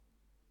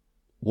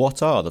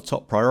What are the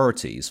top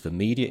priorities for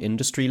media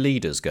industry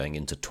leaders going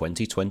into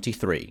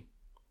 2023?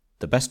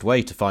 The best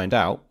way to find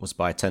out was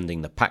by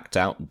attending the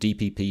packed-out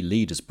DPP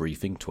Leaders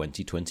Briefing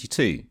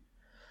 2022.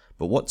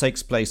 But what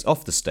takes place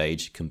off the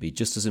stage can be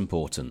just as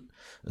important,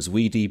 as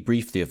we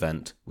debrief the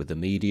event with the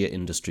media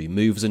industry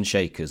movers and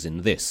shakers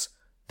in this,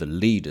 the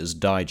Leaders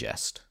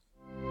Digest.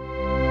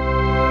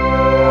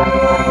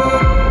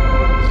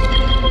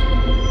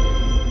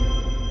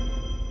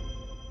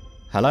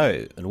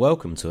 Hello, and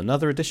welcome to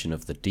another edition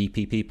of the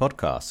DPP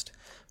podcast.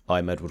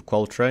 I'm Edward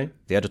Qualtrough,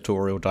 the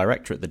editorial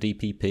director at the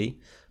DPP,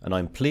 and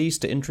I'm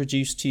pleased to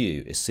introduce to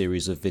you a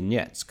series of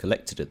vignettes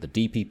collected at the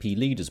DPP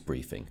Leaders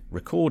Briefing,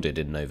 recorded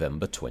in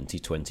November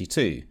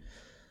 2022.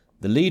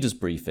 The Leaders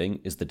Briefing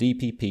is the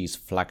DPP's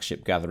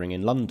flagship gathering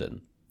in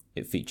London.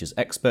 It features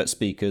expert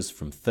speakers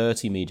from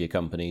 30 media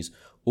companies,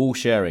 all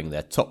sharing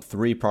their top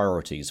 3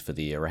 priorities for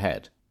the year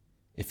ahead.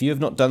 If you have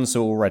not done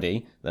so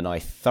already, then I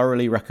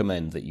thoroughly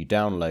recommend that you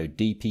download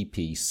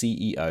DPP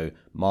CEO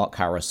Mark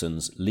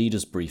Harrison's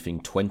Leaders Briefing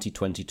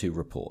 2022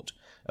 report,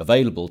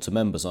 available to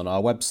members on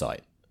our website.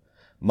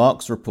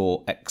 Mark's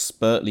report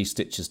expertly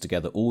stitches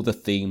together all the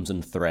themes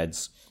and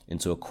threads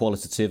into a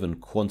qualitative and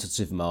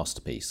quantitative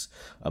masterpiece,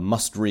 a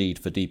must-read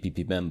for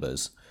DPP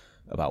members,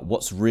 about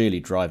what's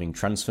really driving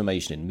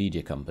transformation in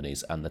media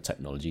companies and the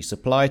technology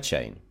supply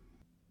chain.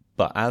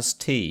 But as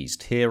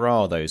teased, here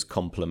are those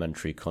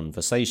complimentary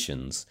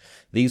conversations.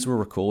 These were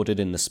recorded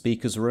in the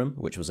speakers room,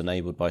 which was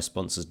enabled by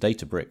sponsors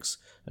Databricks,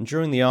 and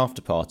during the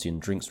after-party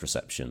and drinks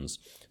receptions,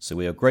 so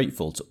we are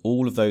grateful to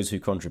all of those who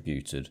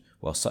contributed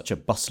while such a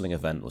bustling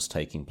event was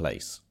taking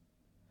place.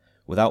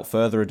 Without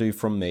further ado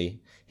from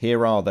me,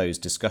 here are those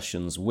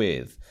discussions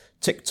with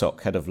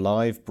TikTok Head of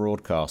Live,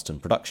 Broadcast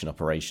and Production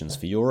Operations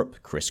for Europe,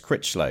 Chris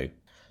Critchlow,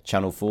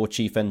 Channel 4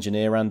 Chief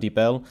Engineer Andy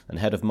Bell and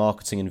Head of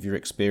Marketing and Viewer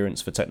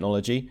Experience for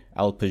Technology,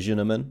 Alper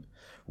Junneman,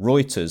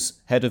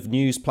 Reuters Head of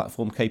News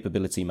Platform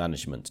Capability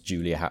Management,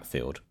 Julia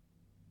Hatfield,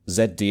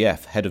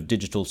 ZDF Head of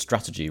Digital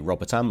Strategy,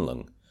 Robert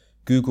Amlung,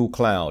 Google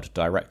Cloud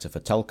Director for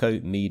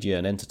Telco, Media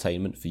and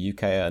Entertainment for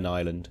UK and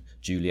Ireland,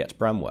 Juliet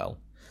Bramwell,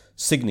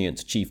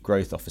 Signient Chief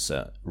Growth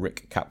Officer,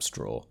 Rick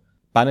Capstraw,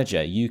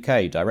 Banijay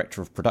UK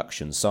Director of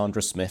Production,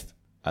 Sandra Smith,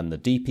 and the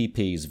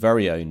DPP's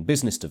very own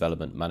Business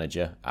Development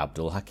Manager,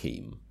 Abdul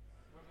Hakim.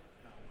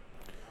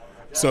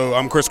 So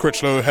I'm Chris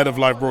Critchlow, Head of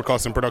Live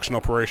Broadcast and Production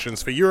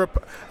Operations for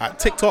Europe at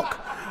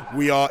TikTok.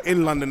 We are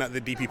in London at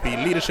the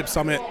DPP Leadership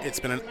Summit. It's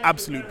been an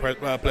absolute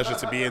pleasure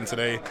to be in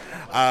today.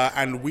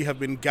 And we have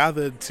been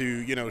gathered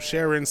to,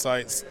 share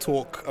insights,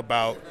 talk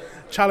about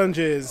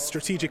challenges,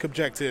 strategic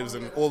objectives,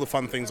 and all the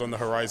fun things on the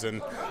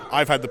horizon.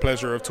 I've had the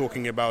pleasure of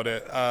talking about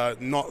it,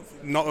 not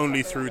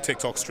only through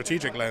TikTok's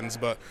strategic lens,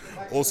 but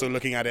also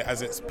looking at it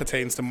as it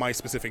pertains to my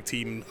specific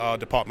team, our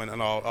department,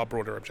 and our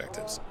broader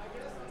objectives.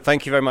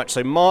 Thank you very much.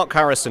 So Mark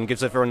Harrison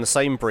gives everyone the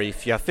same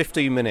brief. You have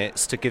 15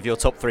 minutes to give your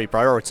top 3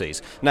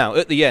 priorities. Now,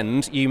 at the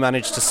end, you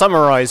managed to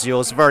summarise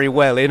yours very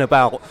well in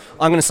about,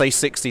 I'm going to say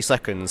 60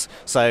 seconds.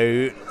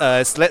 So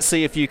let's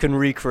see if you can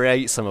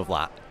recreate some of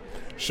that.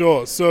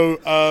 Sure.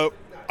 So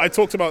I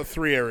talked about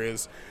 3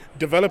 areas: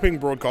 developing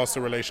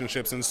broadcaster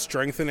relationships and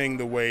strengthening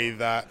the way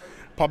that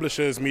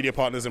publishers, media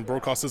partners, and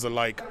broadcasters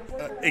alike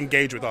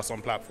engage with us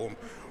on platform.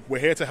 We're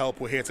here to help,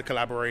 we're here to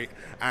collaborate,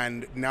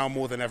 and now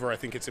more than ever, I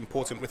think it's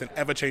important with an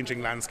ever-changing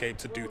landscape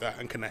to do that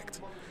and connect.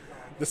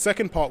 The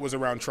second part was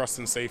around trust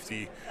and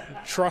safety.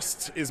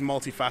 Trust is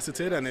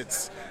multifaceted, and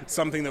it's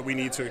something that we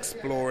need to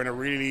explore in a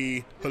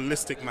really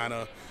holistic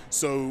manner.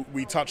 So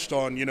we touched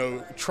on,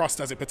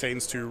 trust as it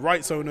pertains to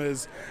rights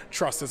owners,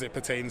 trust as it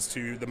pertains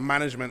to the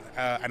management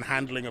and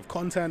handling of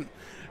content,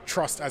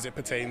 trust as it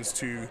pertains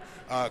to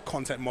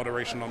content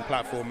moderation on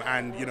platform.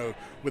 And,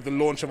 with the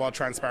launch of our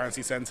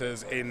transparency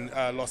centers in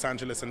Los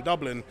Angeles and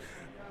Dublin,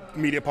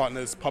 media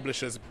partners,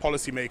 publishers,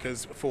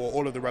 policymakers for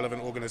all of the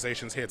relevant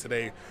organizations here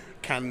today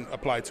can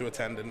apply to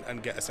attend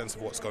and get a sense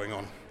of what's going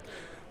on.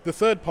 The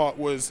third part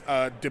was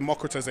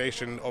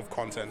democratization of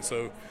content.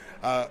 So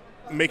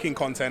making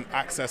content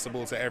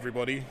accessible to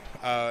everybody.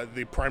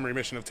 The primary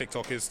mission of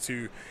TikTok is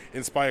to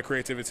inspire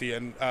creativity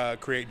and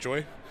create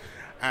joy.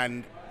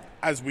 And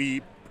as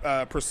we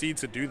proceed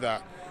to do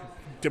that,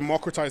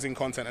 democratizing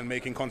content and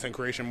making content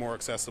creation more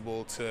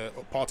accessible to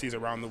parties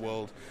around the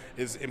world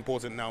is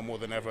important now more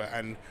than ever,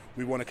 and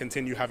we want to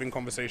continue having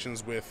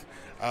conversations with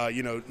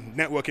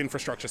network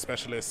infrastructure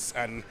specialists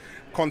and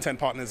content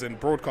partners and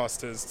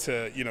broadcasters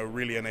to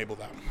really enable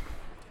that.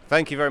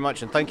 Thank you very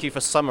much, and thank you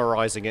for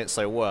summarising it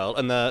so well.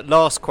 And the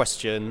last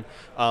question,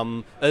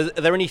 are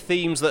there any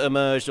themes that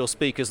emerged or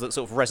speakers that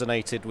sort of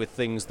resonated with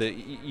things that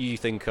you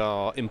think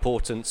are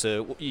important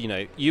to,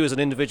 you as an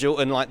individual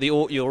and like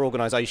your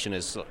organisation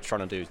is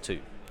trying to do too?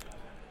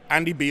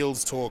 Andy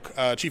Beale's talk,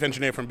 Chief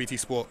Engineer from BT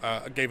Sport,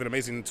 gave an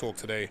amazing talk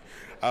today.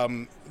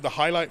 The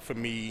highlight for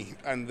me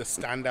and the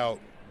standout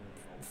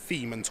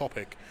theme and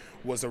topic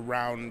was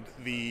around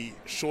the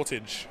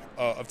shortage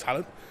of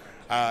talent.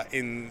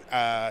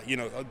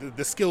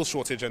 The skill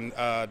shortage and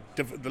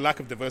the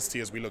lack of diversity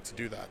as we look to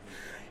do that.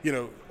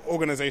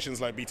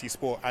 organizations like BT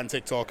Sport and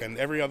TikTok and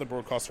every other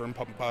broadcaster and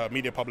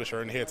media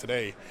publisher in here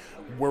today,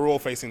 we're all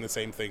facing the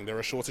same thing. There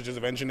are shortages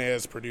of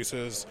engineers,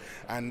 producers,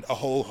 and a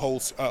whole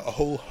host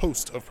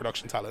of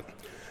production talent.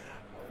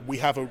 We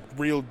have a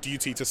real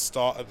duty to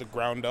start at the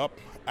ground up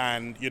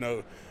and,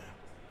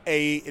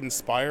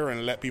 inspire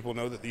and let people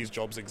know that these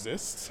jobs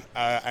exist,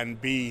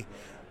 and B,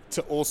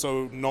 to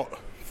also not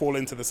fall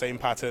into the same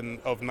pattern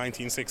of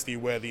 1960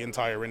 where the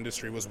entire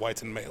industry was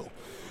white and male.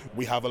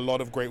 We have a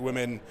lot of great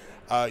women,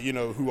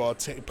 who are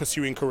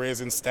pursuing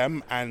careers in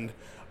STEM, and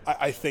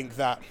I think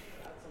that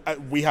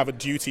we have a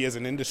duty as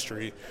an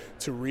industry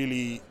to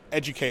really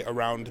educate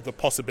around the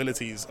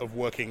possibilities of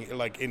working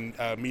like in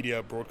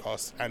media,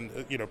 broadcast, and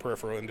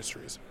peripheral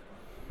industries.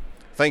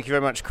 Thank you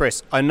very much,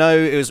 Chris. I know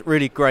it was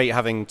really great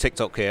having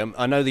TikTok here.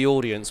 I know the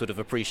audience would have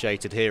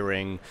appreciated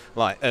hearing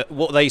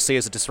what they see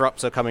as a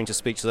disruptor coming to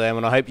speak to them,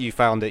 and I hope you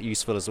found it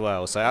useful as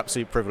well. So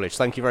absolute privilege.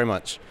 Thank you very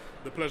much.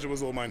 The pleasure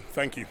was all mine.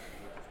 Thank you.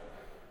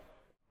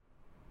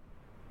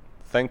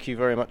 Thank you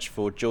very much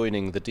for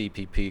joining the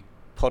DPP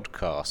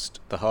podcast.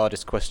 The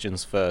hardest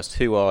questions first.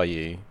 Who are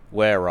you?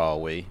 Where are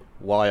we?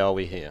 Why are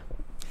we here?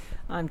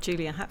 I'm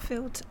Julia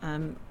Hatfield.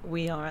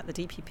 We are at the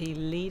DPP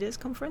Leaders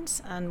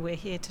Conference, and we're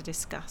here to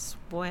discuss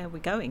where we're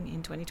going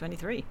in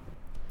 2023.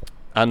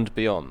 And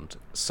beyond.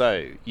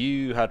 So,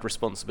 you had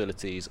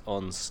responsibilities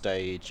on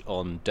stage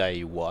on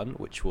day one,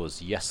 which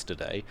was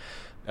yesterday.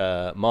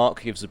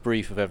 Mark gives a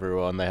brief of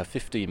everyone. They have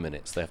 15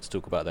 minutes. They have to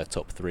talk about their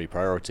top 3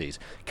 priorities.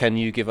 Can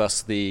you give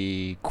us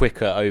the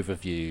quicker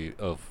overview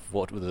of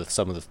what were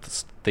some of the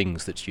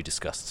things that you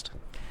discussed?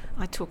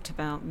 I talked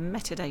about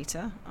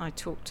metadata, I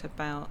talked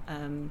about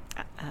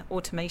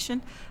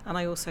automation, and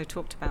I also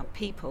talked about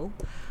people,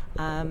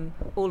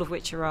 all of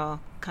which are our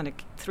kind of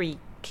 3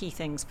 key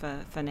things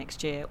for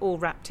next year, all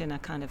wrapped in a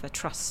kind of a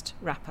trust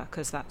wrapper,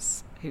 because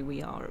that's who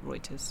we are at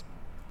Reuters.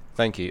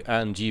 Thank you.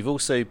 And you've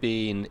also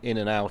been in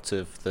and out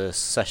of the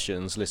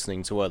sessions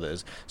listening to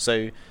others.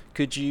 So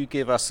could you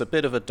give us a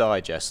bit of a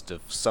digest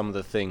of some of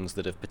the things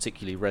that have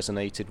particularly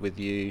resonated with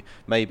you,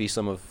 maybe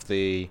some of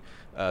the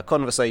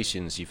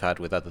conversations you've had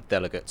with other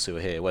delegates who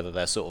are here, whether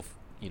they're sort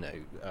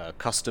of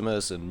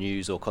customers and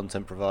news or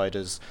content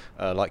providers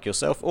like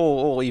yourself,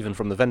 or even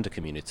from the vendor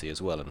community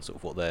as well, and sort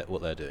of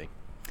what they're doing?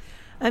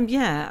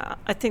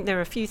 I think there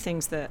are a few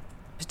things that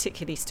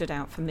particularly stood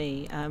out for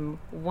me.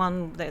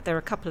 One, there are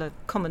a couple of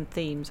common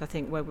themes, I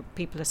think, where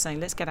people are saying,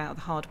 let's get out of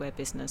the hardware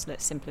business,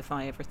 let's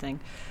simplify everything,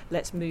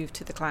 let's move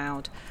to the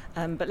cloud,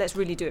 but let's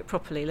really do it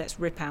properly, let's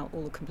rip out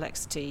all the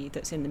complexity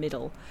that's in the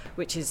middle,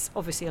 which is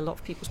obviously a lot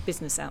of people's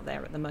business out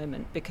there at the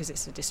moment because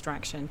it's a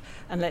distraction,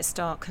 and let's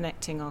start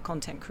connecting our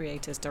content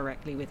creators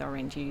directly with our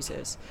end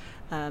users.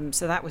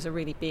 So that was a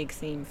really big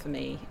theme for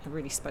me. It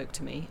really spoke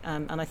to me.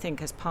 And I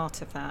think as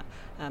part of that,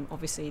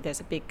 obviously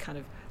there's a big kind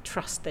of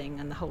trust thing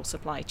and the whole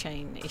supply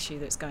chain issue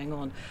that's going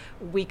on.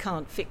 We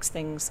can't fix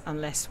things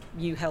unless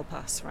you help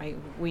us, right?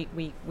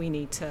 We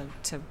need to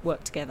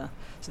work together.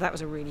 So that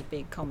was a really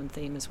big common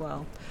theme as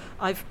well.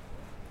 I've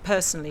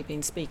personally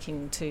been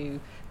speaking to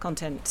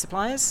content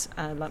suppliers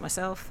like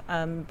myself,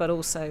 but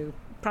also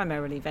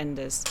primarily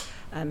vendors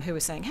who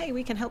are saying, hey,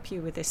 we can help you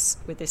with this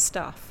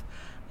stuff.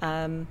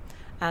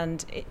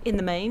 And in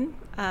the main,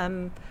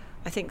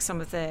 I think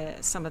some of their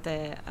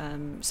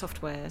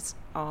softwares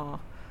are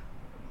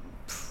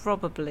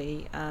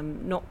probably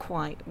not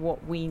quite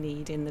what we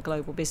need in the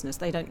global business.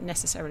 They don't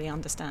necessarily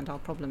understand our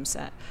problem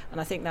set, and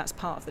I think that's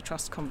part of the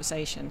trust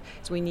conversation.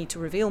 So we need to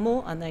reveal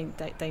more, and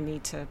they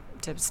need to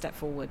step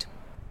forward.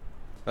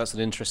 That's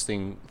an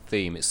interesting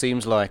theme. It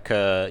seems like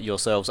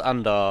yourselves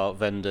and our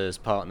vendors,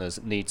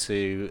 partners, need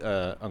to,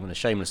 I'm going to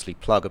shamelessly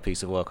plug a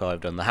piece of work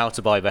I've done, the How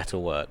to Buy Better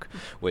work,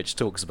 which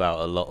talks about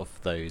a lot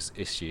of those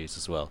issues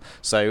as well.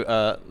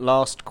 So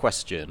last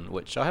question,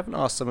 which I haven't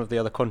asked some of the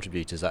other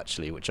contributors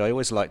actually, which I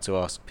always like to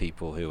ask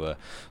people who are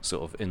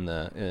sort of in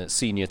the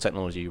senior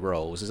technology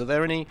roles, is, are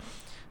there any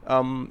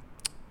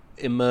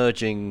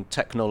emerging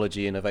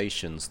technology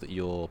innovations that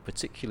you're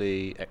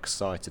particularly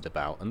excited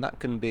about? And that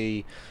can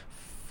be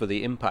for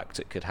the impact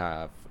it could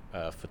have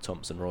for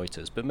Thomson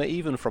Reuters, but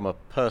even from a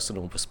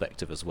personal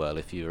perspective as well,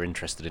 if you're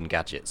interested in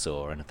gadgets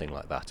or anything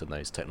like that and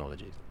those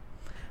technologies.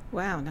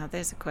 Wow, now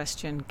there's a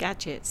question.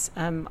 Gadgets.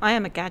 I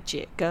am a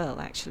gadget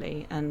girl,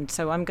 actually, and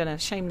so I'm going to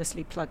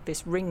shamelessly plug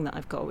this ring that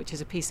I've got, which is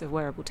a piece of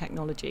wearable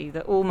technology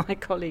that all my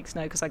colleagues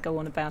know because I go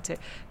on about it,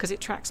 because it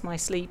tracks my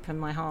sleep and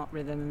my heart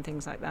rhythm and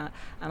things like that,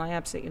 and I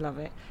absolutely love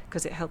it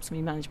because it helps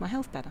me manage my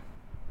health better.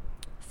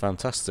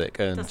 Fantastic.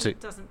 And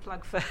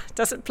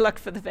doesn't plug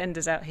for the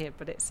vendors out here,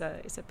 but it's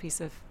a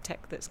piece of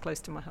tech that's close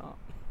to my heart.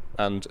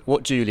 And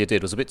what Julia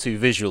did was a bit too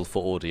visual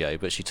for audio,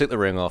 but she took the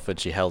ring off and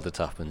she held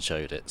it up and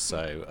showed it.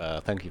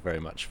 So thank you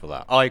very much for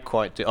that.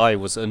 I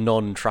was a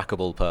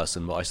non-trackable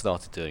person, but I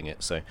started doing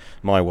it. So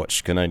my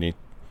watch can only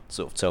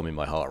sort of tell me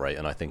my heart rate,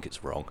 and I think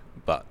it's wrong.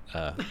 But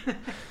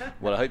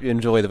well, I hope you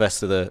enjoy the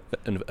rest of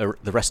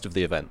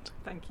the event.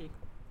 Thank you.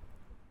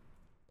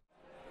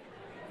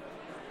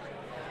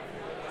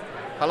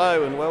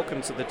 Hello and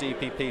welcome to the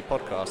DPP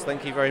podcast.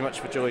 Thank you very much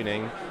for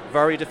joining.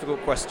 Very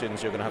difficult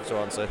questions you're going to have to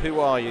answer. Who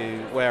are you?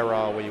 Where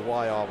are we?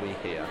 Why are we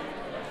here?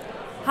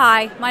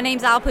 Hi, my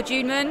name's Alpa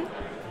Juneman.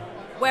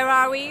 Where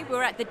are we?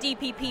 We're at the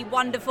DPP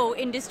Wonderful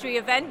Industry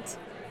event.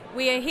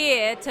 We are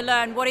here to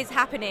learn what is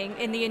happening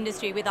in the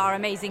industry with our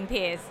amazing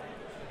peers.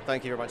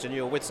 Thank you very much. And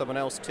you're with someone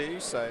else too,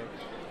 so...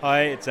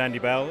 Hi, it's Andy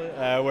Bell.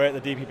 We're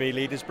at the DPP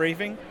Leaders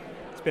Briefing.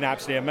 It's been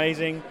absolutely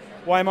amazing.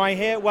 Why am I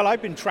here? Well,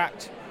 I've been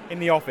trapped in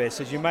the office,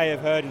 as you may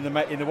have heard in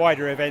the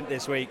wider event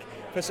this week,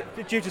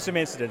 due to some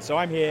incidents. So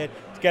I'm here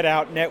to get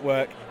out,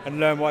 network, and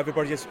learn what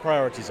everybody's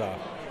priorities are.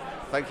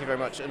 Thank you very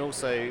much, and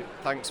also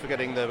thanks for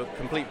getting the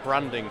complete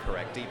branding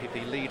correct,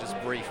 DPP Leaders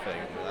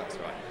Briefing, that's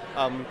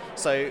right.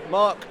 So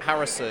Mark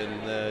Harrison,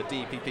 the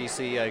DPP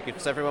CEO,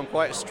 gives everyone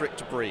quite a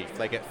strict brief.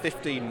 They get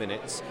 15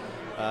 minutes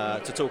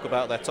to talk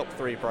about their top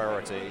 3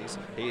 priorities.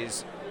 He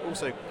is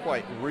also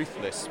quite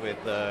ruthless with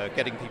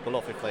getting people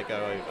off if they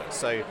go over.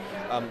 So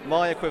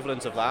my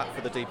equivalent of that for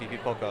the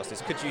DPP podcast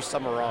is, could you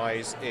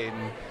summarise in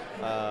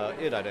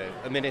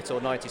a minute or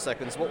 90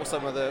 seconds what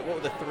were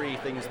the 3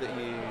 things that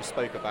you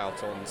spoke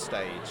about on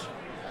stage?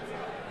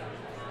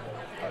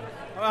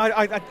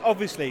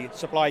 Obviously,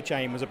 supply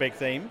chain was a big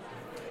theme.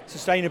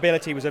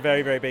 Sustainability was a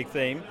very, very big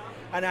theme.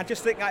 And I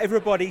just think that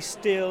everybody's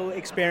still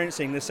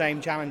experiencing the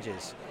same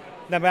challenges.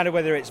 No matter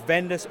whether it's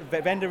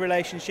vendor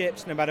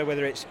relationships, no matter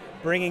whether it's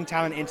bringing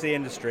talent into the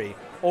industry,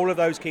 all of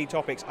those key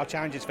topics are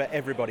challenges for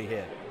everybody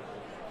here.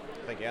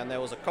 Thank you. And there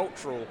was a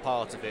cultural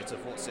part of it, of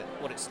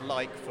what it's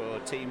like for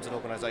teams and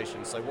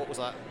organisations. So what was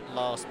that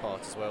last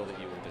part as well that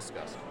you all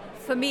discussed?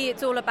 For me,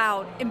 it's all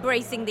about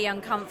embracing the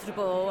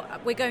uncomfortable.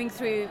 We're going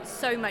through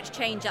so much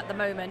change at the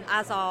moment,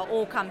 as are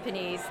all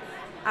companies.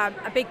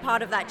 A big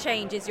part of that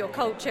change is your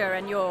culture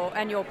and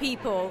your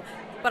people.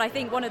 But I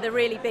think one of the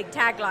really big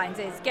taglines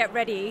is get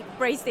ready,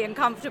 embrace the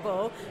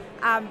uncomfortable,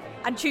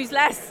 and choose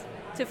less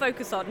to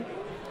focus on.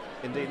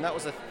 Indeed, and that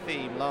was a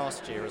theme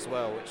last year as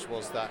well, which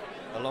was that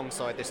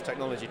alongside this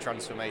technology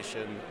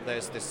transformation,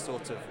 there's this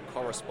sort of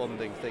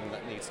corresponding thing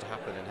that needs to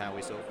happen in how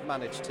we sort of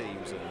manage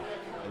teams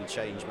and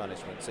change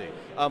management too.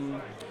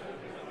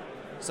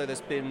 So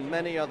there's been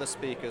many other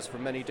speakers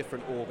from many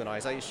different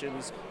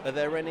organisations. Are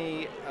there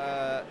any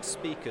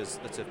speakers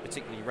that have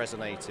particularly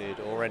resonated,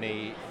 or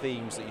any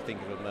themes that you think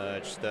have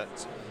emerged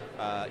that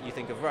you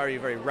think are very,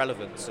 very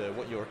relevant to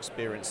what you're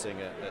experiencing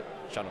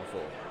at Channel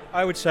 4?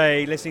 I would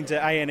say listening to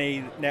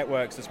A&E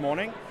Networks this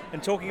morning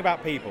and talking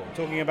about people,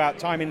 talking about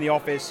time in the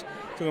office,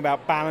 talking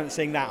about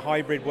balancing that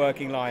hybrid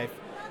working life,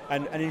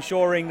 and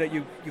ensuring that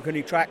you can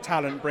attract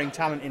talent, bring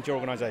talent into your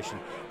organisation.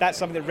 That's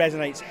something that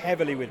resonates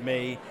heavily with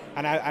me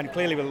and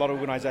clearly with a lot of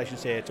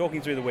organisations here. Talking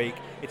through the week,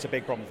 it's a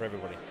big problem for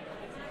everybody.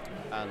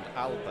 And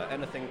Alba,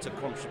 anything to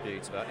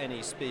contribute about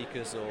any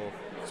speakers or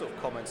sort of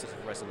comments that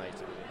have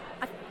resonated?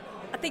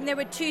 I think there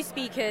were 2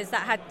 speakers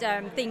that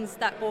had things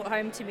that brought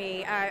home to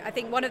me. I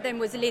think one of them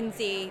was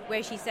Lindsay,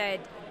 where she said,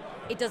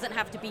 it doesn't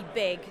have to be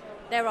big.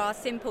 There are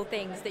simple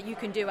things that you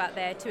can do out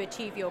there to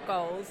achieve your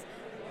goals.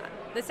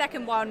 The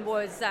second one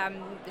was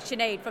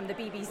Sinead from the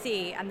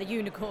BBC and the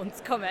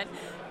unicorns comment,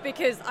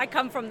 because I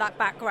come from that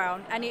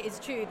background, and it is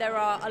true, there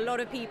are a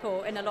lot of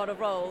people in a lot of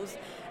roles,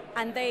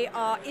 and they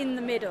are in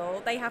the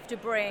middle. They have to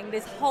bring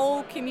this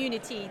whole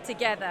community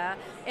together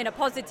in a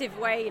positive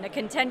way, in a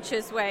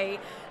contentious way,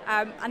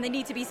 and they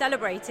need to be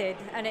celebrated.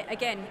 And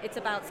again, it's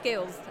about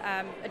skills,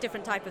 a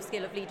different type of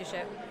skill of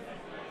leadership.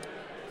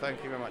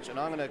 Thank you very much. And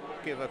I'm going to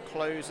give a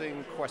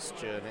closing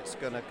question. It's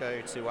going to go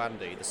to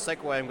Andy. The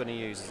segue I'm going to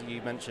use is,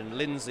 you mentioned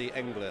Lindsay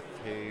Engleth,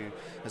 who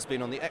has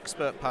been on the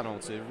expert panel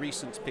to a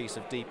recent piece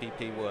of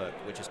DPP work,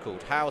 which is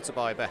called How to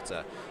Buy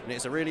Better. And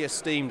it's a really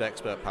esteemed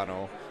expert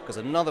panel, because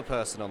another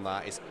person on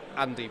that is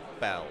Andy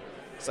Bell.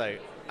 So,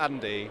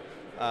 Andy,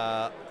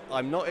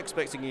 I'm not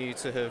expecting you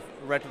to have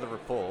read the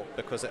report,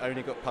 because it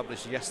only got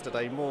published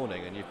yesterday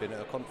morning and you've been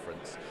at a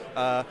conference.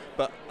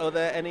 But are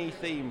there any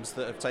themes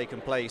that have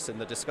taken place in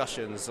the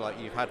discussions like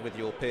you've had with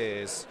your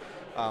peers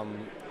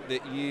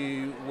that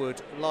you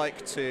would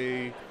like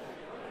to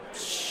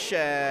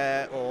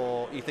share,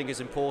 or you think is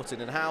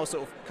important, and how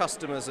sort of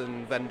customers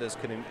and vendors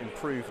can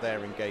improve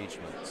their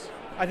engagements?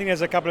 I think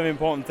there's a couple of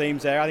important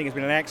themes there. I think it's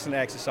been an excellent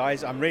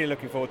exercise. I'm really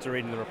looking forward to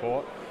reading the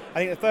report. I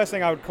think the first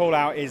thing I would call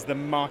out is the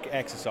market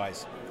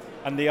exercise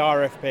and the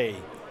RFP,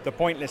 the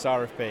pointless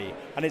RFP.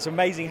 And it's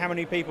amazing how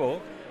many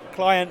people,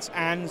 clients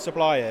and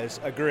suppliers,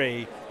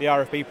 agree the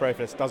RFP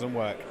process doesn't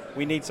work.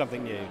 We need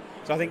something new.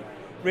 So I think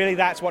really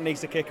that's what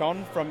needs to kick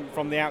on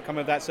from the outcome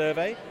of that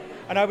survey.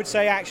 And I would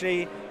say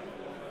actually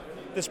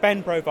the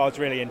spend profile is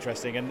really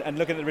interesting, and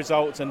looking at the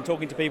results and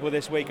talking to people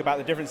this week about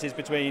the differences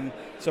between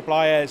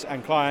suppliers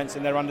and clients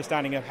and their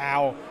understanding of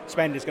how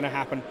spend is going to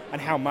happen and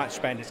how much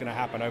spend is going to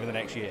happen over the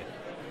next year.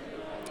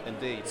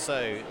 Indeed,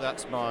 so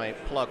that's my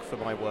plug for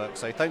my work.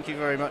 So thank you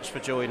very much for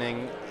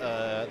joining.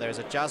 There's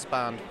a jazz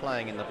band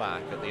playing in the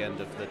back at the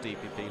end of the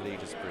DPP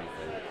Leaders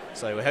Briefing.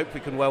 So we hope we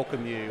can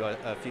welcome you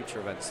at future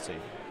events too.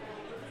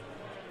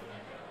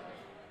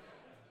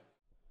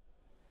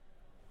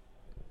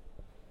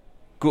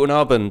 Guten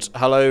Abend.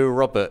 Hello,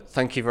 Robert.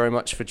 Thank you very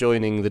much for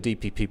joining the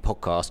DPP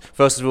podcast.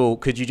 First of all,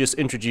 could you just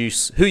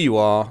introduce who you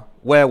are,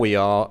 where we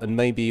are, and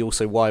maybe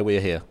also why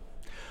we're here?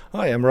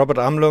 Hi, I'm Robert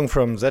Amlung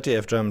from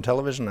ZDF German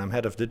Television. I'm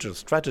head of digital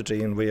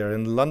strategy, and we are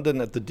in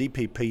London at the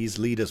DPP's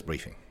Leaders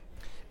Briefing.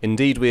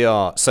 Indeed we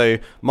are. So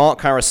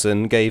Mark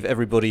Harrison gave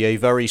everybody a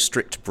very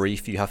strict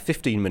brief. You have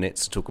 15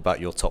 minutes to talk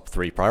about your top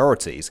 3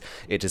 priorities.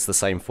 It is the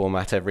same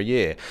format every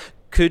year.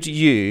 Could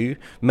you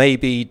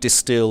maybe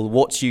distill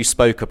what you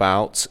spoke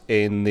about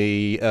in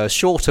the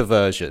shorter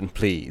version,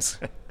 please?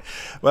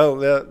 Well,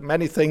 there are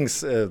many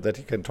things that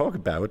you can talk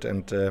about,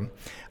 and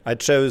I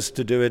chose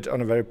to do it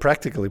on a very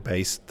practically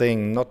based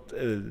thing, not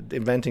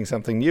inventing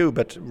something new,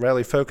 but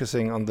really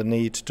focusing on the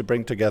need to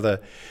bring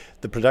together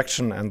the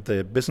production and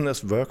the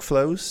business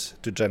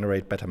workflows to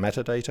generate better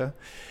metadata,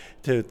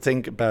 to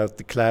think about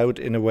the cloud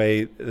in a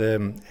way,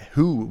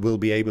 who will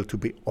be able to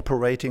be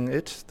operating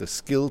it, the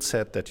skill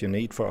set that you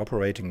need for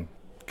operating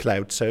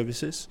cloud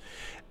services,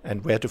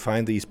 and where to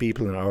find these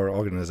people in our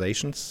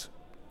organizations.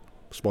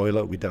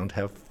 Spoiler, we don't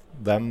have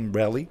them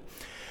really.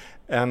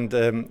 And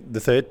the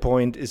third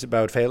point is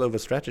about failover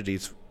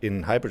strategies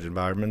in hybrid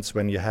environments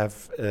when you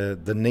have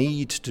the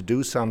need to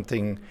do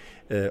something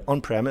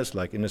on-premise,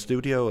 like in a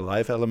studio, a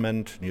live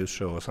element, news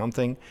show or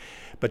something,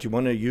 but you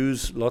want to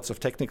use lots of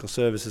technical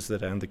services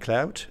that are in the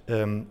cloud.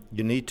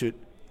 You need to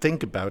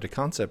think about a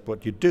concept,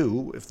 what you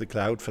do if the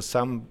cloud, for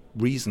some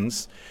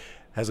reasons,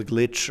 has a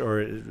glitch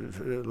or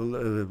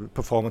a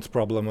performance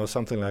problem or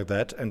something like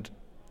that, and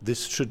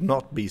this should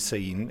not be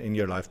seen in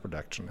your live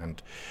production.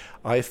 And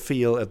I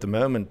feel at the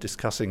moment,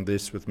 discussing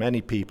this with many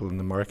people in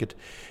the market,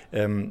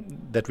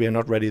 that we are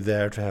not ready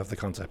there to have the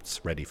concepts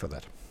ready for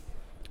that.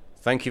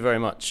 Thank you very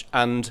much.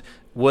 And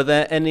were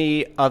there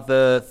any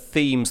other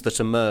themes that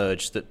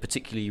emerged that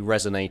particularly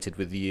resonated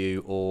with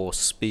you, or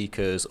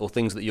speakers, or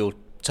things that you'll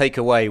take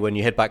away when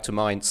you head back to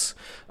Mainz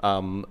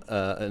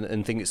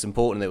and think it's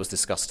important that was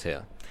discussed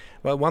here?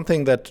 Well, one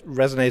thing that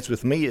resonates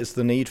with me is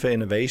the need for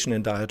innovation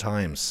in dire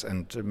times.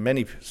 And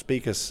many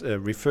speakers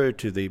refer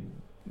to the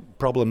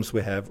problems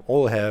we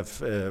all have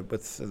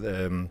with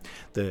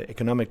the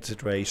economic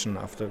situation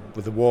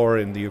with the war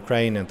in the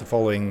Ukraine and the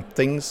following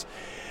things.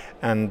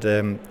 And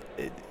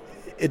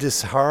it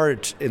is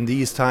hard in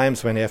these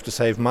times when you have to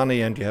save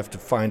money and you have to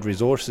find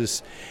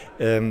resources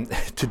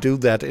to do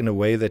that in a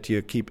way that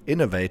you keep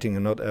innovating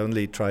and not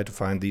only try to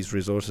find these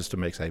resources to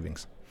make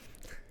savings.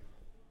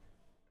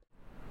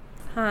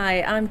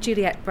 Hi, I'm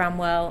Juliette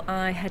Bramwell.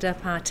 I head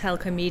up our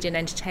telco, media and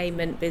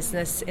entertainment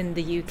business in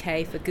the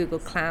UK for Google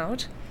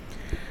Cloud.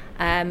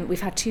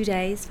 We've had 2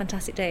 days,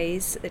 fantastic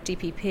days at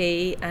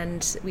DPP,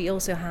 and we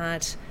also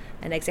had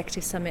an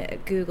executive summit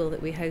at Google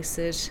that we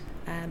hosted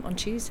on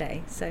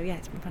Tuesday. So yeah,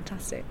 it's been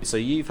fantastic. So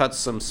you've had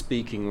some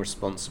speaking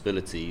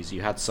responsibilities.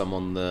 You had some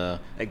on the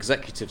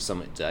executive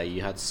summit day.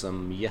 You had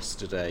some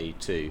yesterday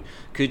too.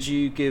 Could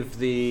you give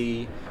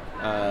the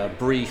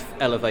brief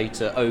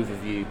elevator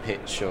overview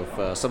pitch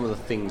of some of the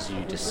things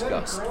you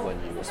discussed when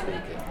you were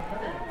speaking?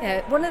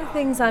 Yeah, one of the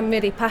things I'm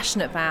really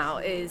passionate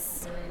about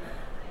is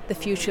the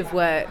future of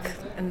work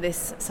and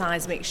this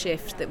seismic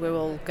shift that we're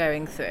all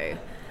going through.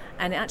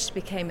 And it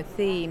actually became a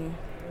theme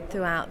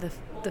throughout the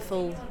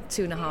full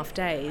 2.5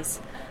 days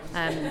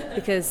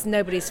because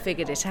nobody's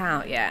figured it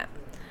out yet.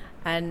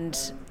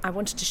 And I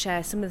wanted to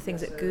share some of the things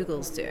that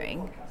Google's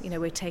doing. You know,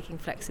 we're taking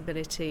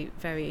flexibility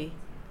very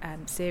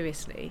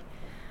seriously,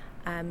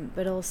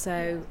 but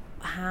also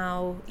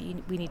how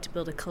we need to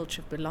build a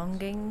culture of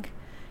belonging,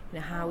 you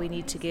know, how we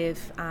need to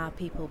give our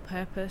people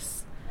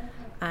purpose.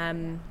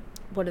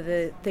 One of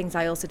the things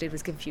I also did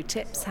was give a few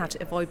tips how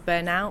to avoid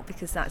burnout,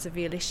 because that's a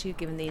real issue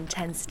given the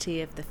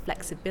intensity of the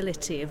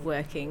flexibility of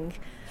working.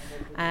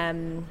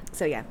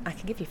 So yeah, I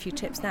can give you a few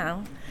tips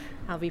now.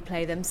 I'll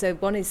replay them. So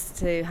one is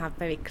to have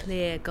very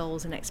clear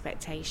goals and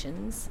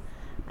expectations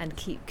and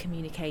keep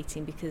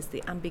communicating, because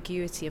the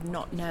ambiguity of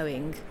not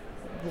knowing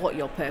what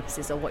your purpose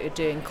is or what you're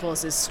doing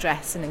causes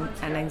stress and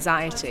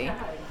anxiety.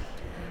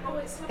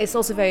 It's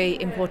also very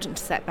important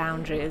to set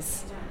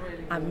boundaries.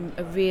 I'm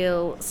a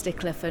real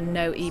stickler for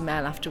no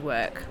email after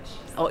work,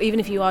 or even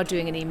if you are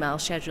doing an email,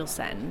 schedule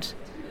send,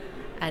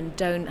 and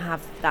don't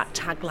have that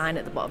tagline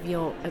at the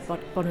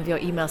bottom of your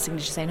email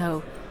signature saying,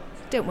 "Oh,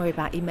 don't worry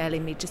about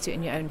emailing me, just do it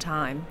in your own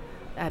time,"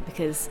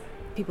 because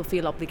people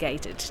feel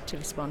obligated to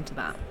respond to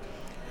that.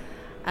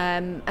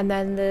 And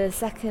then the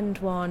second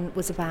one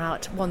was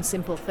about one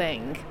simple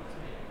thing.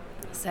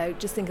 So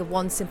just think of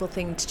one simple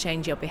thing to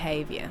change your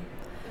behaviour.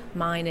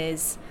 Mine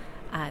is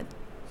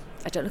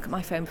I don't look at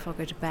my phone before I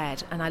go to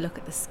bed, and I look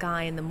at the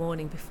sky in the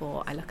morning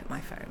before I look at my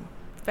phone.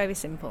 Very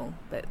simple,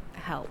 but it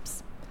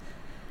helps.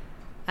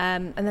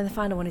 And then the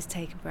final one is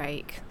take a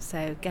break.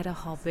 So get a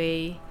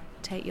hobby,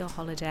 take your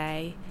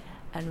holiday,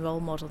 and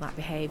role model that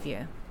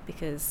behaviour,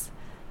 because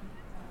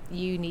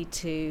you need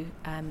to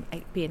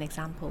be an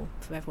example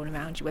for everyone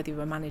around you, whether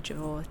you're a manager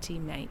or a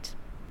teammate.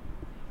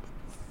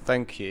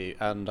 Thank you,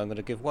 and I'm going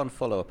to give one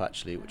follow-up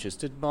actually, which is,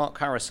 did Mark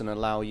Harrison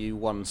allow you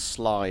one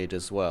slide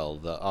as well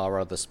that our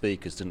other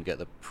speakers didn't get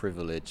the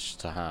privilege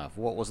to have?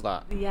 What was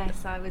that?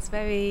 Yes, I was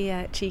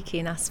very cheeky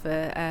and asked for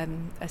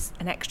an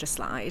extra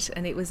slide,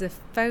 and it was a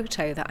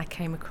photo that I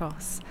came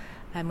across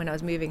when I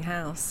was moving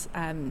house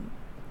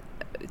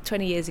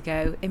 20 years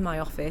ago in my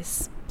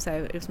office.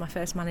 So it was my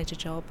first manager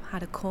job,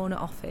 had a corner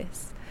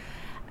office.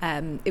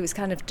 It was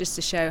kind of just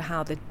to show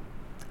how the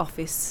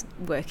office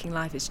working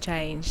life has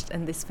changed,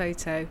 and this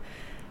photo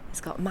has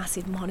got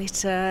massive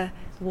monitor,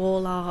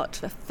 wall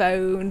art, a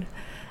phone,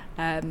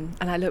 and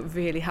I look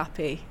really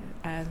happy.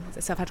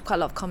 So I've had quite a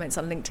lot of comments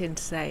on LinkedIn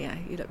to say, yeah,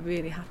 you look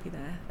really happy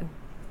there, and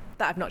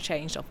that I've not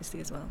changed obviously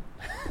as well.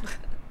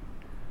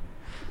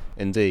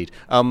 Indeed.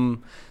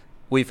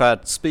 We've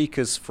had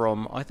speakers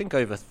from, I think,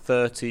 over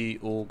 30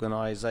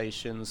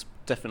 organisations,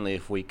 definitely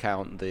if we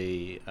count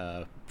the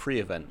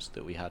pre-events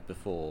that we had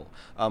before.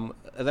 Are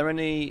there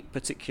any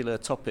particular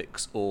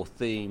topics or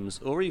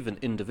themes, or even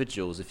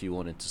individuals, if you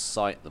wanted to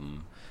cite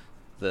them,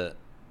 that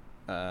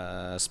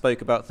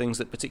spoke about things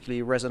that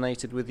particularly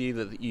resonated with you,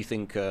 that you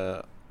think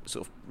are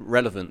sort of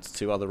relevant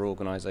to other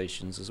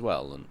organisations as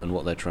well, and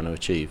what they're trying to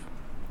achieve?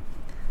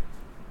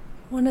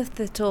 One of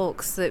the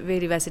talks that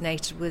really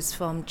resonated was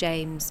from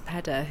James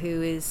Pedder,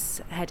 who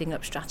is heading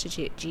up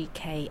strategy at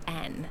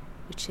GKN,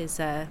 which is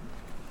a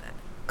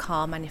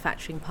car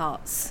manufacturing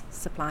parts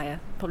supplier.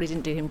 Probably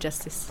didn't do him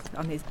justice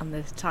on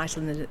the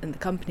title and the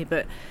company,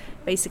 but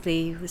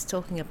basically he was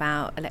talking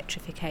about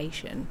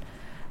electrification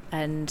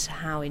and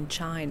how in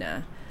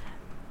China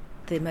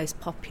the most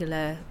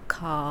popular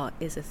car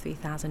is a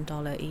 $3,000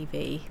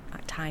 EV,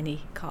 a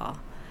tiny car.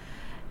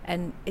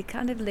 And it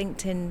kind of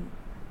linked in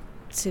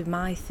to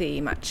my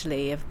theme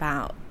actually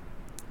about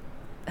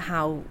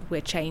how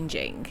we're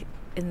changing,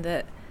 in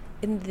that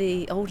in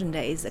the olden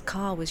days a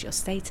car was your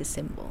status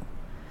symbol,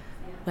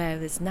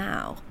 whereas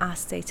now our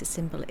status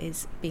symbol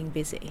is being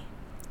busy.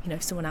 You know,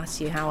 if someone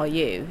asks you how are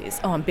you, it's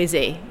I'm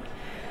busy.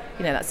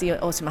 You know, that's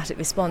the automatic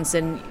response,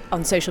 and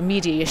on social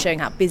media you're showing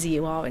how busy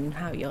you are and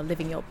how you're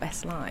living your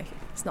best life.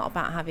 It's not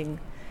about having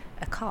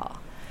a car.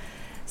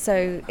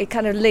 So it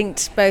kind of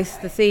linked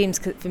both the themes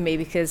for me,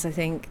 because I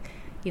think,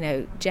 you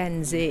know,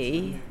 Gen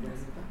Z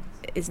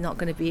is not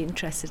going to be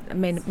interested. I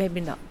mean,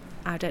 maybe not.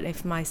 I don't know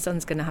if my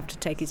son's going to have to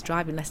take his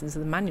driving lessons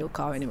with a manual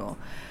car anymore.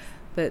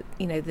 But,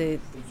 you know, the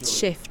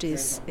shift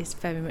is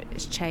very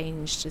much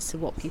changed as to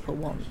what people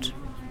want.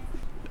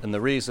 And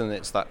the reason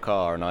it's that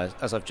car, and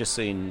as I've just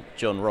seen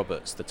John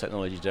Roberts, the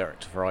technology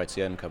director for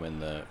ITN, come in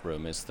the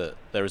room, is that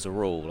there is a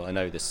rule, I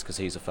know this because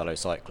he's a fellow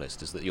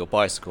cyclist, is that your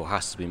bicycle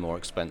has to be more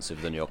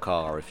expensive than your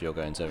car if you're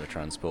going to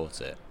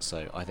transport it.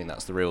 So I think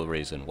that's the real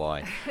reason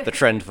why the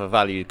trend for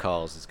value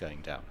cars is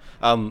going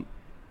down.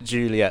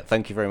 Juliet,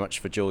 thank you very much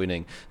for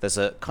joining. There's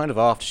a kind of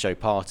after-show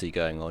party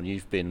going on.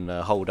 You've been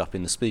holed up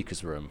in the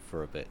speaker's room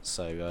for a bit,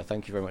 so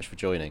thank you very much for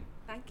joining.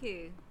 Thank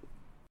you.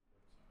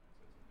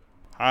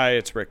 Hi,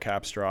 it's Rick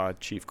Capstraw,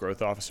 Chief Growth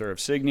Officer of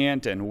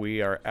Signient, and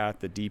we are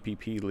at the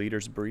DPP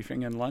Leaders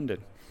Briefing in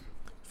London.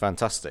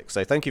 Fantastic.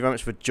 So thank you very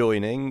much for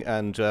joining,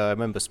 and I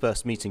remember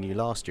first meeting you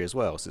last year as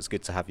well, so it's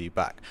good to have you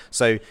back.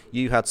 So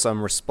you had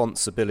some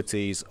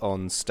responsibilities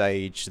on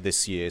stage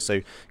this year,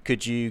 so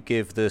could you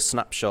give the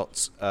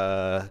snapshots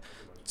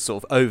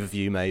sort of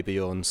overview maybe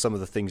on some of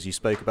the things you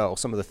spoke about, or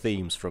some of the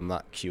themes from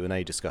that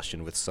Q&A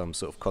discussion with some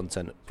sort of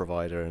content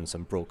provider and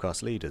some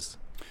broadcast leaders?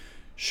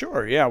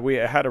 Sure, yeah, we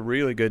had a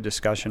really good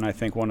discussion. I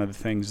think one of the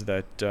things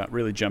that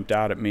really jumped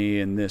out at me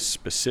in this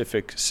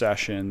specific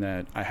session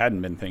that I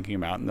hadn't been thinking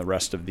about in the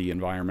rest of the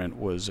environment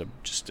was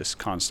just this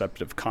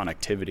concept of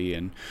connectivity.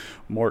 And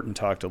Morten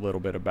talked a little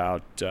bit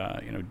about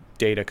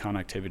data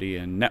connectivity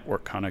and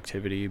network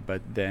connectivity,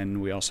 but then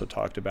we also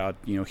talked about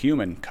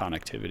human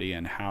connectivity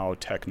and how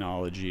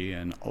technology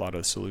and a lot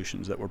of the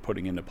solutions that we're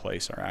putting into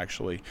place are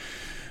actually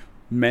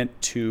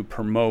meant to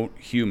promote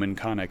human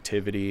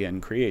connectivity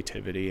and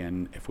creativity,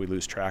 and if we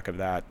lose track of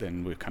that,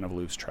 then we kind of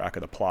lose track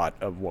of the plot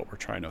of what we're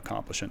trying to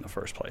accomplish in the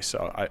first place.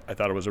 So I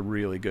thought it was a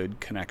really good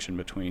connection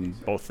between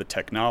both the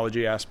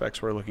technology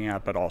aspects we're looking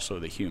at, but also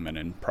the human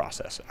and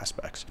process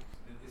aspects.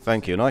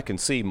 Thank you, and I can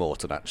see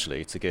Morten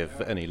actually, to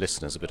give any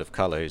listeners a bit of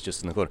colour, who's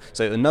just in the corner.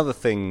 So another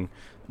thing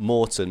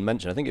Morten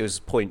mentioned, I think it was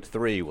point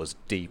 3, was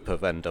deeper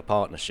vendor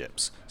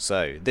partnerships.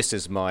 So this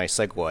is my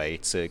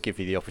segue to give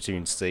you the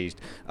opportunity.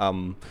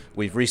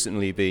 We've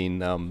recently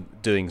been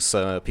doing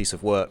a piece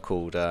of work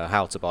called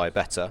How to Buy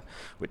Better,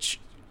 which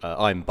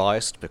I'm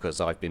biased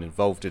because I've been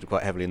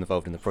quite heavily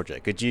involved in the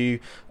project. Could you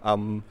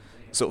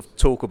sort of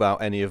talk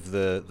about any of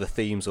the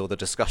themes or the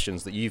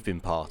discussions that you've been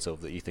part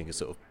of that you think has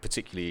sort of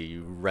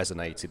particularly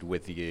resonated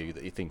with you,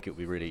 that you think it would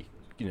be really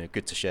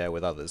good to share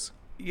with others?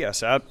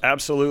 Yes,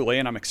 absolutely,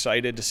 and I'm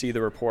excited to see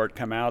the report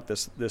come out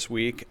this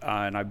week,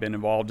 and I've been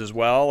involved as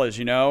well. As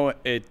you know,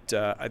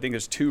 I think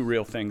there's two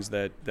real things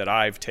that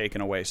I've taken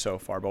away so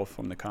far, both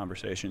from the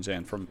conversations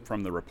and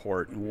from the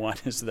report. And one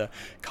is the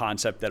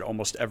concept that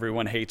almost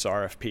everyone hates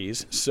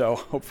RFPs, so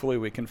hopefully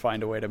we can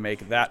find a way to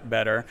make that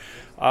better.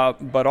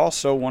 But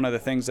also, one of the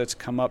things that's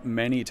come up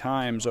many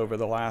times over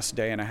the last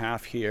day and a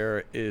half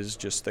here is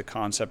just the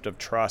concept of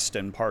trust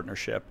and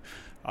partnership.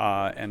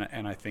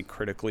 And I think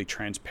critically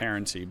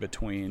transparency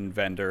between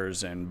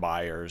vendors and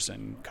buyers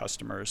and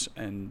customers,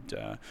 and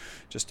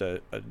just an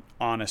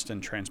honest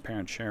and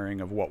transparent sharing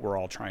of what we're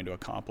all trying to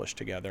accomplish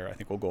together, I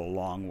think will go a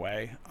long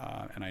way.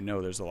 And I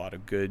know there's a lot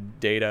of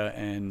good data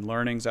and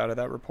learnings out of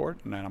that report,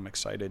 and I'm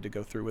excited to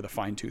go through with a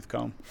fine-tooth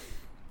comb.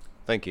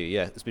 Thank you.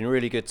 Yeah, it's been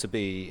really good to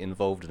be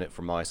involved in it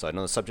from my side. And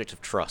on the subject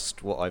of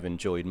trust, what I've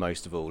enjoyed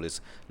most of all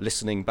is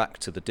listening back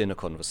to the dinner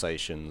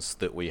conversations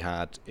that we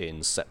had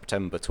in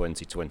September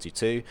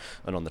 2022.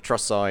 And on the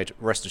trust side,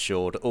 rest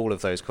assured, all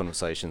of those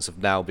conversations have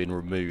now been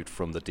removed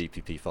from the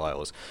DPP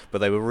files. But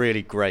they were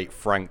really great,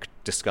 frank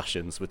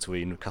discussions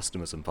between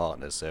customers and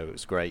partners. So it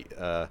was great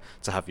to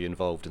have you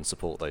involved and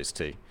support those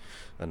two.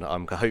 And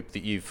I hope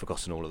that you've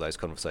forgotten all of those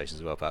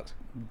conversations as well, Pat.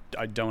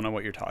 I don't know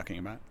what you're talking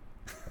about.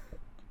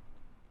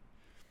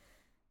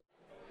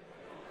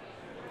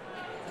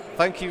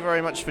 Thank you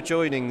very much for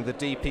joining the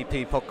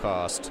DPP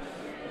podcast.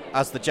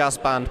 As the jazz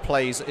band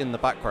plays in the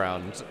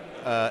background,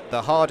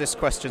 the hardest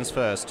questions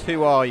first.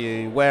 Who are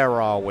you? Where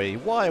are we?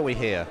 Why are we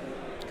here?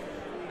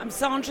 I'm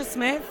Sandra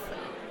Smith,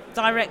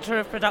 Director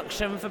of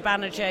Production for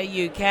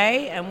Banijay UK,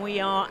 and we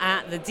are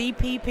at the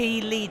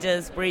DPP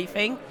Leaders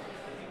Briefing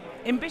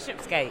in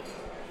Bishopsgate.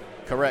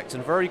 Correct,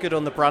 and very good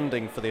on the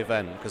branding for the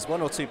event, because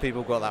one or two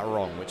people got that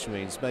wrong, which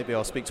means maybe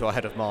I'll speak to our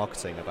head of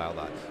marketing about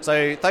that.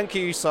 So thank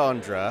you,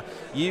 Sandra.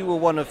 You were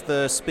one of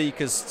the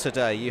speakers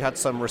today. You had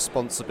some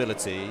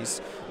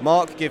responsibilities.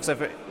 Mark gives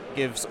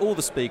all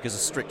the speakers a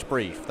strict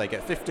brief. They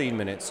get 15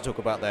 minutes to talk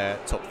about their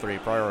top 3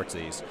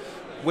 priorities.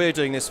 We're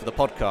doing this for the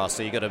podcast,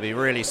 so you've got to be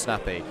really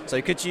snappy.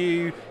 So could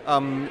you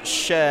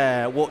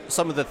share what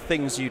some of the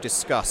things you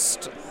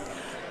discussed?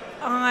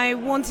 I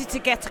wanted to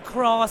get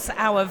across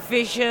our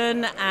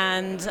vision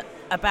and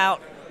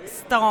about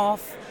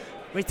staff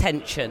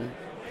retention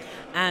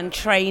and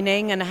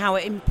training, and how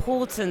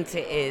important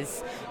it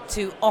is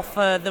to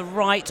offer the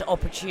right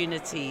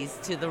opportunities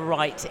to the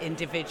right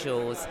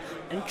individuals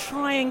and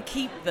try and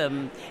keep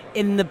them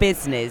in the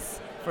business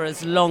for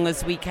as long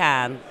as we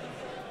can.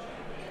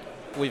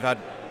 We've had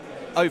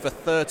over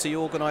 30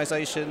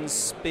 organisations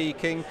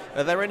speaking.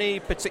 Are there any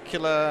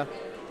particular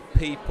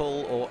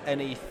people or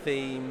any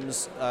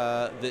themes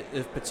that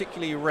have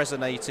particularly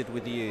resonated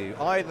with you,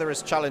 either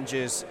as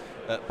challenges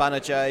at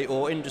Banijay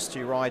or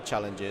industry-wide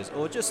challenges,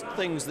 or just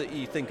things that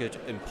you think are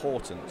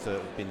important to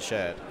have been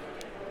shared?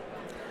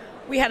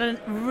 We had a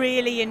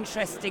really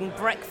interesting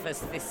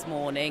breakfast this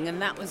morning,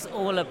 and that was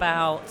all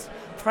about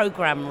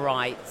programme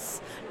rights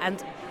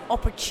and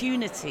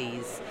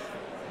opportunities,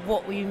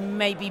 what we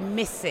may be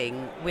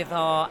missing with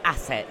our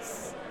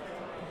assets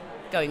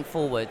going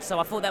forward. So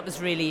I thought that was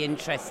really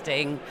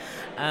interesting.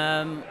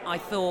 I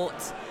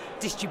thought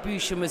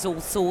distribution was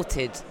all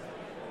sorted,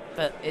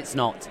 but it's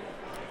not.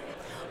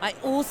 I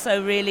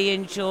also really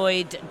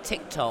enjoyed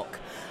TikTok.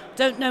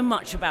 Don't know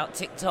much about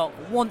TikTok,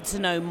 want to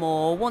know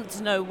more, want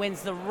to know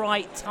when's the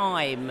right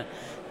time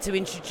to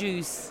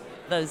introduce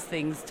those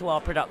things to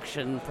our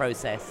production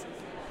process.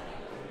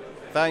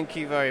 Thank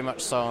you very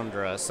much,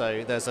 Sandra.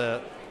 So there's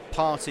a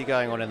party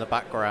going on in the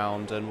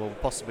background, and we'll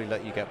possibly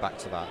let you get back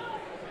to that.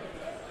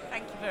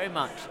 Thank you very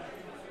much.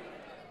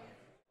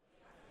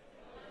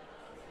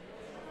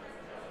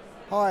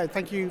 Hi,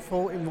 thank you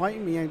for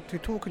inviting me to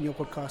talk on your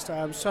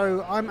podcast.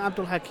 So I'm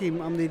Abdul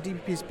Hakim. I'm the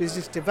DPP's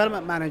Business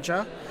Development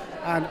Manager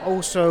and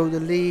also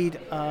the lead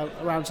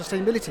around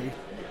sustainability.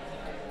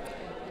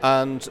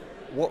 And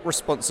what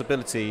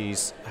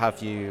responsibilities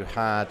have you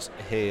had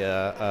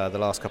here the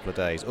last couple of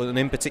days, and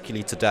in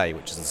particular today,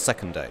 which is the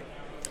second day?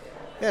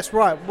 Yes,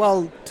 right.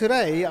 Well,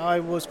 today I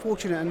was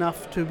fortunate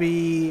enough to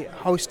be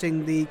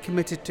hosting the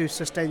Committed to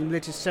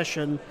Sustainability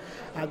session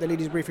at the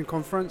Leaders Briefing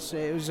Conference.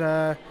 It was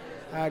a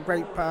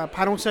great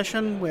panel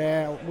session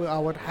where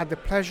I had the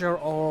pleasure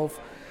of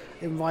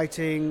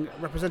inviting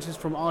representatives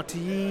from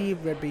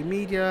RTE, Red Bee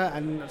Media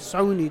and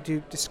Sony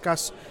to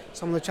discuss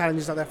some of the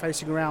challenges that they're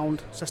facing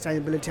around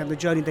sustainability and the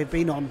journey they've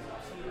been on.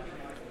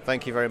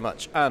 Thank you very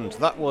much. And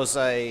that was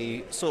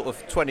a sort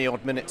of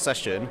 20-odd minute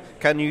session.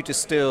 Can you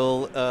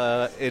distill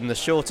in the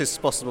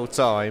shortest possible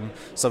time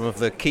some of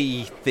the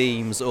key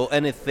themes or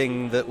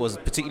anything that was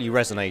particularly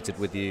resonated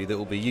with you that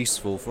will be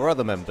useful for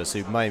other members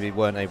who maybe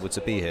weren't able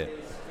to be here?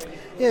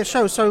 Yeah,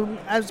 sure. So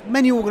as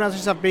many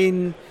organisations have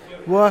been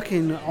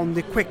working on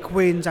the quick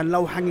wins and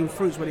low-hanging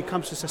fruits when it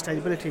comes to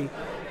sustainability,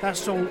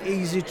 that's all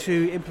easy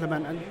to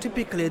implement. And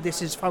typically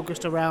this is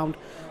focused around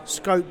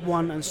Scope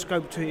 1 and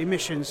Scope 2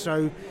 emissions.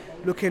 So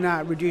looking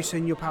at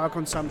reducing your power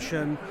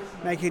consumption,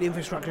 making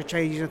infrastructure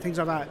changes and things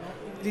like that.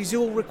 These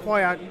all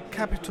require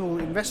capital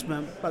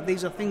investment, but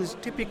these are things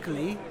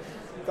typically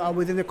that are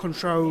within the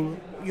control,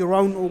 your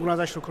own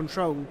organisational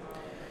control.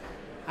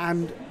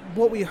 And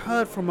what we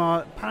heard from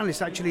our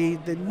panellists, actually,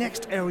 the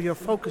next area of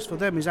focus for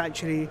them is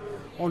actually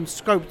on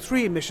Scope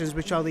 3 emissions,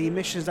 which are the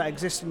emissions that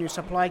exist in your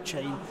supply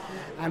chain.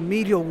 And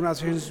media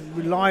organisations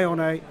rely on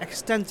an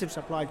extensive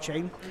supply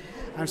chain.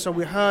 And so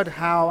we heard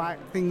how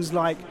things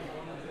like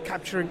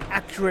capturing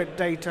accurate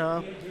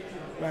data,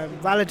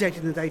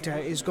 validating the data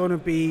is going to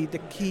be the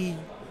key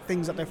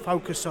things that they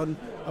focus on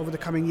over the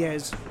coming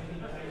years.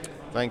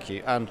 Thank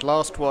you. And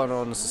last one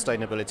on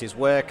sustainability is,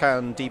 where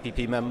can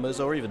DPP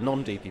members or even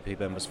non-DPP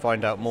members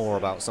find out more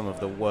about some of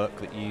the work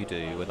that you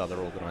do with other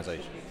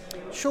organisations?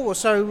 Sure.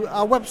 So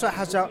our website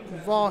has a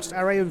vast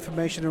array of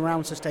information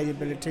around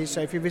sustainability.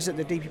 So if you visit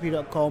the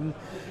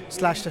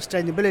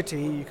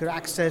dpp.com/sustainability, you can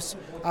access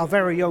our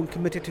very own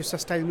Committed to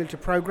Sustainability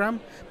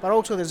program, but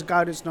also there's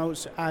guidance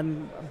notes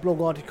and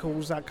blog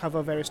articles that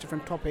cover various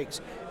different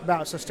topics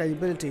about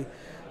sustainability.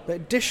 But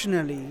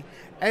additionally,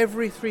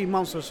 every 3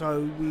 months or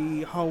so,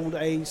 we hold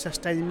a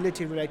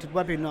sustainability-related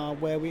webinar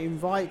where we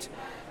invite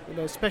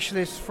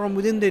specialists from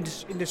within the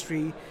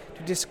industry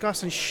to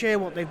discuss and share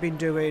what they've been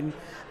doing,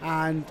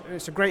 and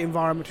it's a great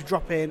environment to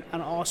drop in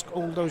and ask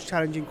all those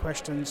challenging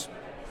questions.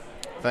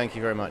 Thank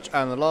you very much.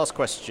 And the last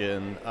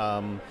question,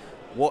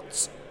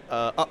 what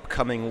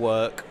upcoming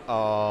work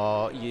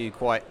are you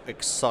quite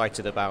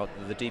excited about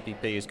that the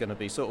DPP is going to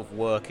be sort of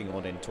working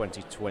on in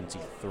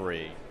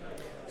 2023?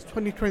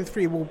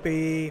 2023 will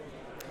be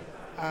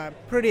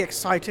pretty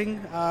exciting.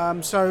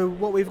 So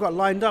what we've got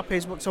lined up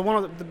is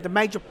one of the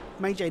major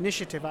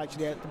initiative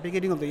actually at the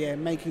beginning of the year,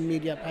 Making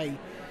Media Pay.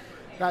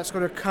 That's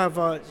going to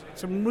cover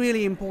some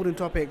really important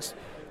topics,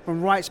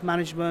 from rights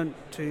management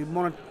to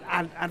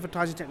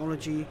advertising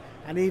technology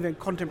and even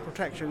content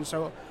protection.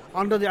 So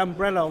under the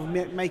umbrella of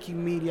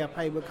Making Media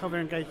Pay, we're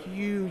covering a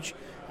huge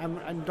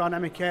and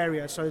dynamic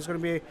area. So there's going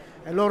to be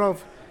a lot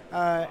of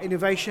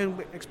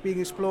innovation being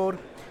explored,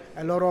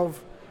 a lot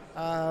of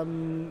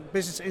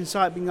business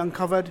insight being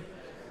uncovered,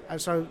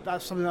 and so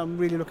that's something that I'm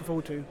really looking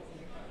forward to.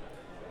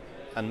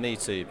 And me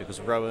too,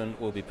 because Rowan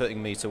will be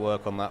putting me to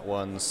work on that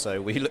one,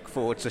 so we look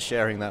forward to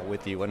sharing that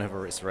with you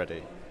whenever it's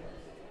ready.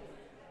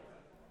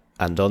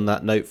 And on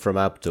that note from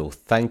Abdul,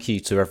 thank you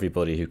to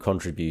everybody who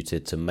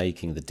contributed to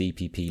making the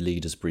DPP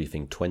Leaders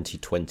Briefing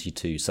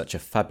 2022 such a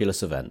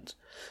fabulous event,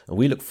 and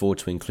we look forward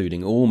to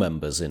including all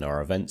members in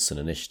our events and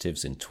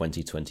initiatives in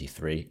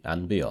 2023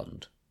 and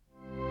beyond.